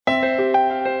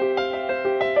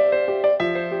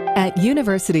At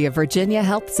University of Virginia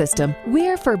Health System,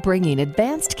 we're for bringing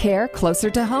advanced care closer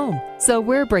to home. So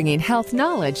we're bringing health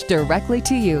knowledge directly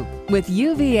to you with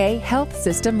UVA Health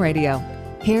System Radio.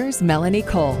 Here's Melanie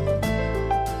Cole.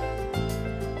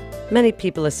 Many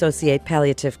people associate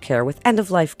palliative care with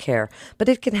end-of-life care, but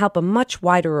it can help a much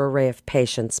wider array of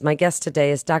patients. My guest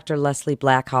today is Dr. Leslie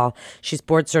Blackhall. She's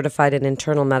board-certified in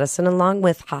internal medicine along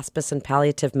with hospice and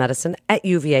palliative medicine at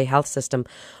UVA Health System.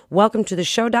 Welcome to the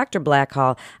show, Dr.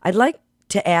 Blackhall. I'd like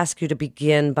to ask you to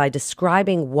begin by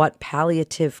describing what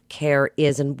palliative care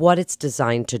is and what it's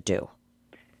designed to do.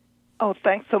 Oh,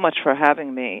 thanks so much for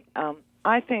having me.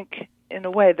 I think, in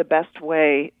a way, the best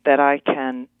way that I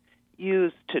can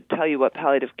use to tell you what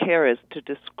palliative care is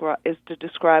to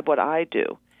describe what I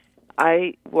do.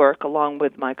 I work along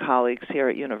with my colleagues here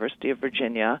at University of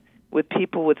Virginia with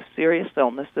people with serious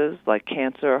illnesses like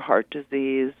cancer, heart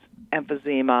disease,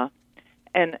 emphysema,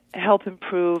 and help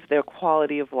improve their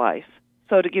quality of life.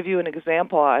 So to give you an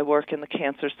example, I work in the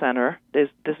cancer center. This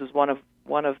is one of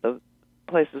the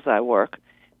places I work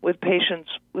with patients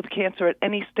with cancer at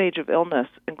any stage of illness,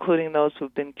 including those who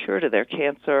have been cured of their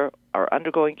cancer, are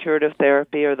undergoing curative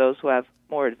therapy, or those who have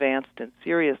more advanced and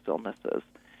serious illnesses,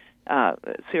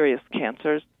 serious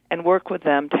cancers, and work with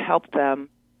them to help them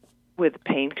with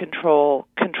pain control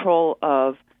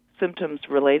of symptoms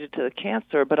related to the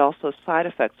cancer, but also side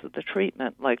effects of the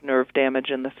treatment, like nerve damage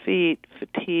in the feet,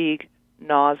 fatigue,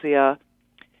 nausea.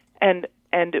 And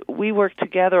we work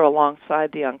together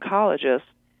alongside the oncologist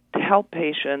to help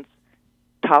patients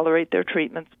tolerate their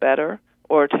treatments better,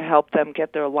 or to help them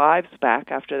get their lives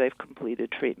back after they've completed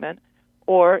treatment,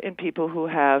 or in people who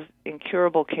have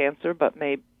incurable cancer but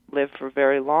may live for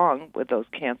very long with those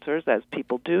cancers, as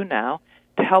people do now,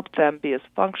 to help them be as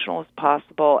functional as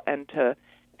possible and to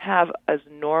have as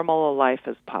normal a life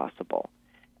as possible.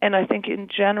 And I think in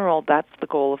general that's the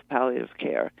goal of palliative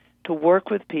care, to work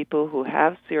with people who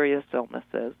have serious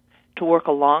illnesses, to work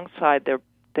alongside their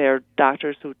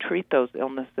doctors who treat those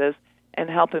illnesses and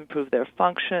help improve their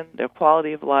function, their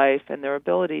quality of life, and their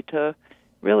ability to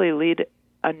really lead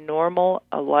a normal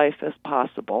a life as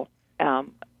possible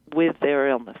with their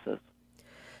illnesses.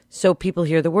 So people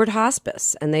hear the word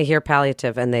hospice and they hear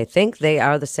palliative and they think they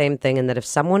are the same thing, and that if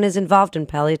someone is involved in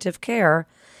palliative care,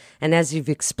 and as you've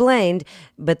explained,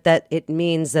 but that it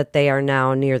means that they are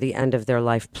now near the end of their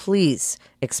life. Please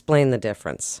explain the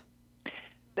difference.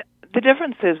 The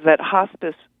difference is that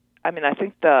hospice, I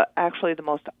think the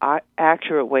most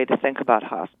accurate way to think about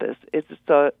hospice is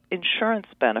the insurance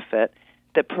benefit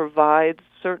that provides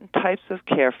certain types of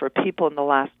care for people in the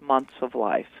last months of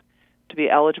life. To be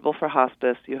eligible for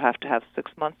hospice, you have to have 6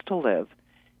 months to live.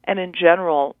 And in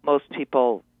general, most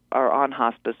people are on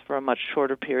hospice for a much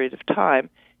shorter period of time,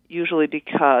 usually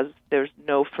because there's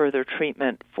no further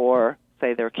treatment for,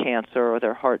 say, their cancer or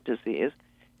their heart disease,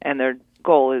 and their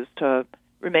goal is to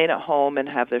remain at home and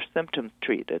have their symptoms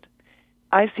treated.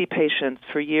 I see patients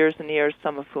for years and years,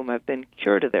 some of whom have been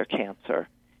cured of their cancer.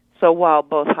 So while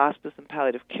both hospice and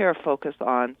palliative care focus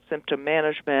on symptom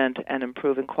management and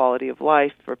improving quality of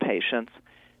life for patients,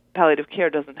 palliative care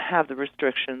doesn't have the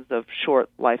restrictions of short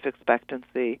life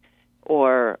expectancy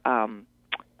or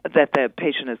that the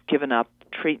patient has given up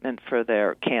treatment for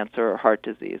their cancer or heart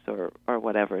disease or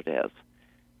whatever it is.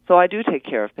 So I do take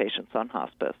care of patients on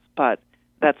hospice, but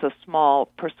that's a small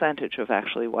percentage of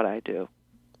actually what I do.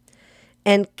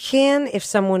 And if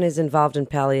someone is involved in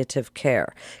palliative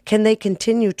care, can they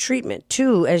continue treatment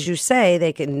too? As you say,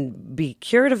 they can be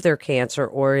cured of their cancer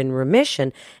or in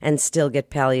remission and still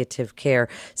get palliative care.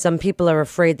 Some people are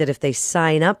afraid that if they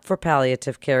sign up for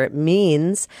palliative care, it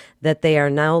means that they are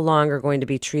no longer going to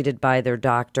be treated by their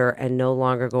doctor and no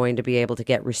longer going to be able to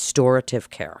get restorative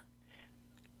care.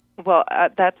 Well,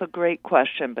 that's a great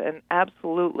question, and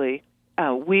absolutely,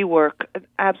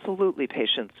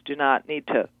 patients do not need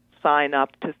to sign up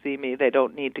to see me. They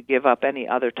don't need to give up any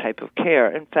other type of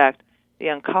care. In fact, the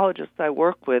oncologists I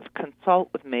work with consult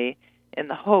with me in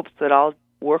the hopes that I'll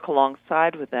work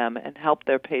alongside with them and help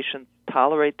their patients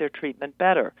tolerate their treatment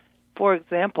better. For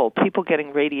example, people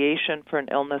getting radiation for an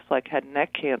illness like head and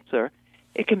neck cancer,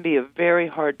 it can be a very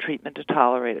hard treatment to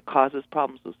tolerate. It causes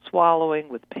problems with swallowing,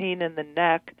 with pain in the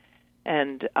neck,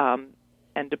 and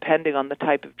depending on the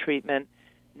type of treatment,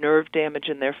 nerve damage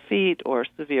in their feet or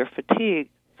severe fatigue.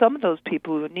 Some of those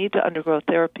people who need to undergo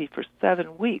therapy for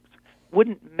 7 weeks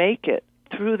wouldn't make it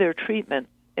through their treatment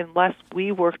unless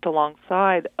we worked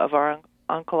alongside of our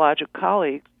oncologic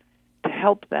colleagues to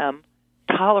help them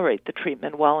tolerate the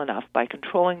treatment well enough by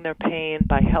controlling their pain,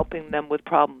 by helping them with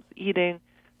problems eating,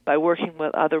 by working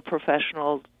with other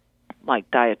professionals like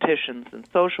dietitians and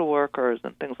social workers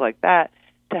and things like that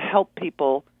to help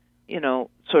people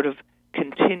sort of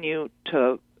continue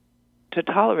to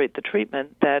tolerate the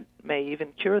treatment that may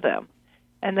even cure them.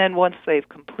 And then once they've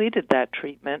completed that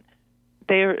treatment,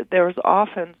 there's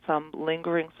often some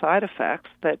lingering side effects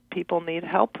that people need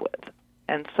help with.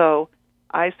 And so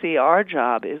I see our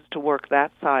job is to work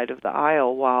that side of the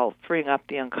aisle while freeing up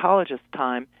the oncologist's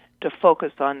time to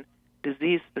focus on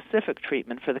disease-specific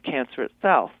treatment for the cancer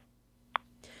itself.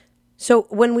 So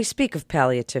when we speak of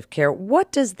palliative care,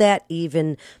 what does that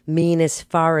even mean as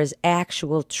far as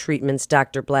actual treatments,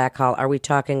 Dr. Blackhall? Are we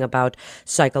talking about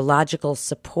psychological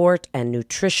support and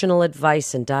nutritional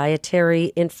advice and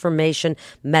dietary information,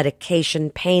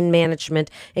 medication, pain management?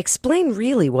 Explain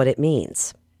really what it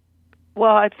means.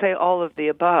 Well, I'd say all of the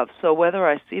above. So whether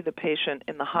I see the patient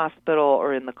in the hospital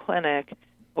or in the clinic,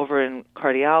 over in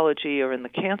cardiology or in the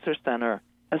cancer center,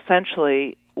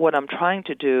 essentially what I'm trying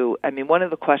to do, one of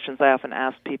the questions I often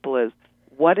ask people is,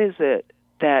 what is it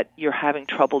that you're having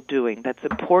trouble doing that's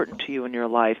important to you in your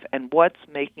life, and what's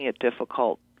making it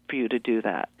difficult for you to do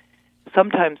that?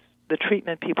 Sometimes the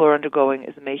treatment people are undergoing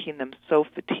is making them so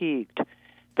fatigued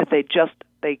that they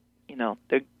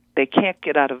can't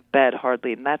get out of bed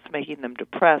hardly, and that's making them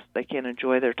depressed. They can't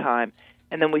enjoy their time.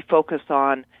 And then we focus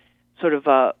on sort of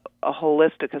a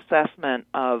holistic assessment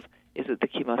of, is it the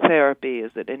chemotherapy?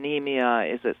 Is it anemia?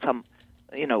 Is it some,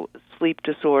 sleep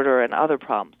disorder and other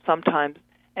problems? Sometimes,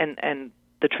 and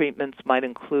the treatments might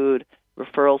include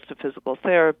referrals to physical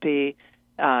therapy,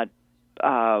 medications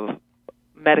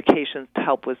to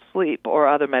help with sleep, or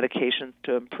other medications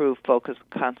to improve focus and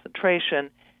concentration.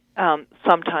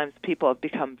 Sometimes people have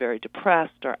become very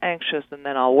depressed or anxious, and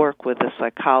then I'll work with the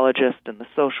psychologist and the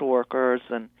social workers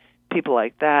and people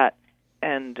like that,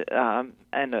 and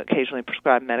occasionally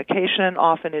prescribe medication.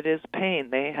 Often it is pain.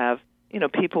 They have,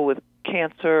 people with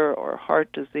cancer or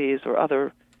heart disease or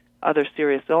other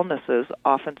serious illnesses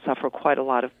often suffer quite a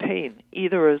lot of pain,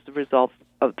 either as a result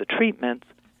of the treatments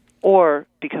or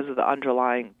because of the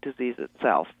underlying disease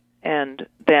itself. And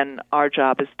then our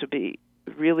job is to be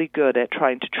really good at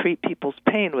trying to treat people's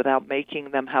pain without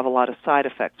making them have a lot of side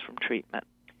effects from treatment,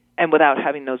 and without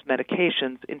having those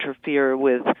medications interfere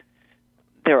with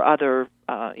their other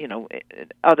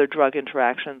drug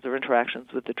interactions or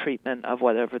interactions with the treatment of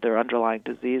whatever their underlying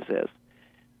disease is.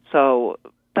 So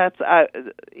that's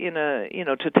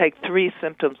to take three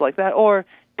symptoms like that, or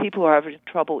people who are having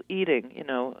trouble eating,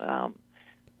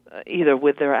 either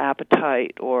with their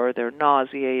appetite or they're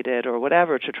nauseated or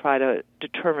whatever, to try to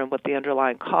determine what the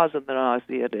underlying cause of the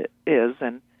nausea is,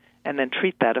 and then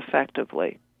treat that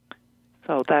effectively.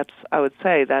 So I would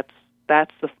say that's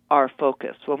our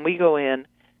focus. When we go in,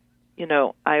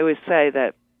 I always say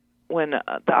that when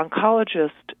the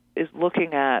oncologist is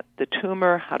looking at the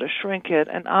tumor, how to shrink it,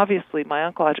 and obviously my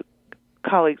oncologic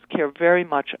colleagues care very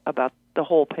much about the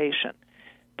whole patient.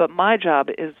 But my job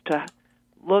is to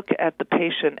look at the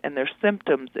patient and their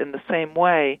symptoms in the same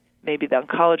way. Maybe the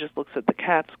oncologist looks at the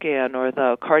CAT scan, or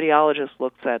the cardiologist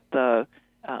looks at the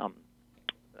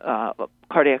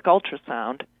cardiac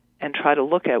ultrasound, and try to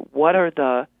look at what are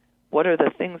the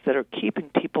things that are keeping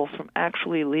people from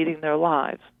actually leading their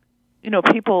lives.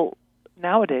 People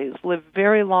nowadays live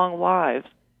very long lives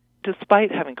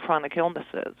despite having chronic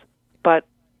illnesses. But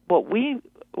what we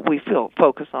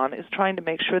focus on is trying to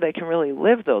make sure they can really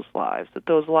live those lives, that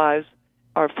those lives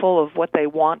are full of what they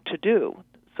want to do,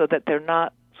 so that they're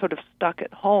not sort of stuck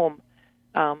at home,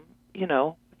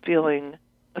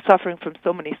 suffering from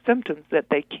so many symptoms that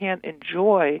they can't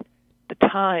enjoy the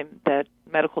time that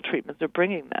medical treatments are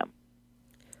bringing them.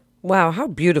 Wow, how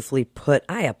beautifully put.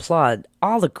 I applaud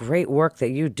all the great work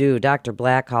that you do, Dr.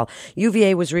 Blackhall.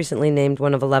 UVA was recently named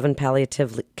one of 11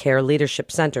 palliative care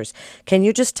leadership centers. Can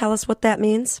you just tell us what that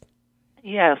means?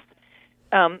 Yes.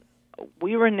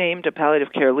 We were named a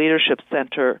palliative care leadership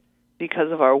center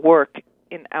because of our work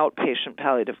in outpatient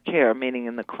palliative care, meaning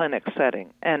in the clinic setting.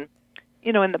 And,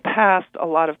 in the past, a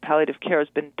lot of palliative care has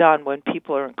been done when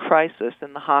people are in crisis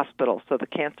in the hospital. So the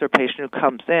cancer patient who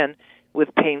comes in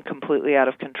with pain completely out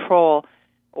of control,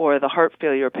 or the heart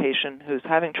failure patient who's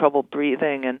having trouble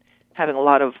breathing and having a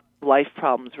lot of life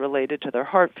problems related to their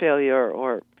heart failure,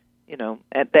 or,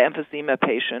 at the emphysema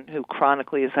patient who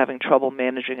chronically is having trouble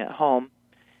managing at home.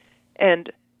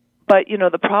 But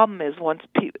the problem is once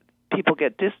people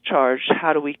get discharged,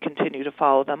 how do we continue to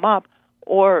follow them up?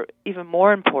 Or even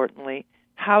more importantly,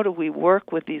 how do we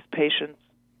work with these patients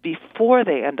before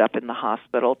they end up in the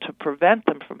hospital to prevent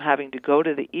them from having to go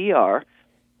to the ER,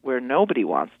 where nobody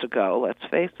wants to go, let's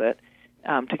face it,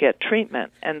 to get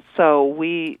treatment? And so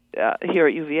we, here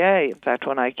at UVA, in fact,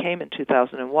 when I came in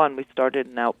 2001, we started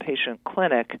an outpatient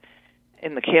clinic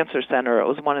in the cancer center. It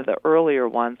was one of the earlier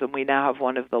ones, and we now have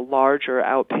one of the larger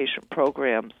outpatient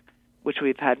programs, which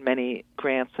we've had many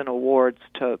grants and awards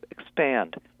to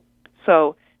expand.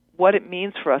 So what it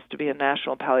means for us to be a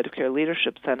National Palliative Care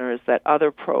Leadership Center is that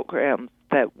other programs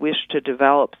that wish to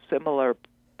develop similar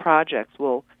projects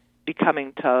will be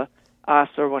coming to us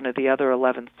or one of the other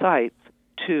 11 sites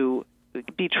to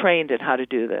be trained in how to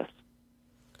do this.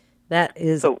 That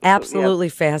is absolutely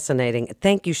fascinating.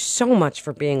 Thank you so much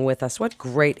for being with us. What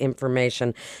great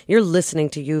information. You're listening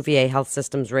to UVA Health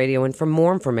Systems Radio, and for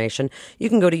more information, you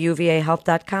can go to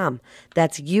uvahealth.com.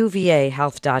 That's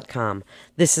uvahealth.com.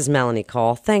 This is Melanie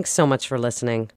Cole. Thanks so much for listening.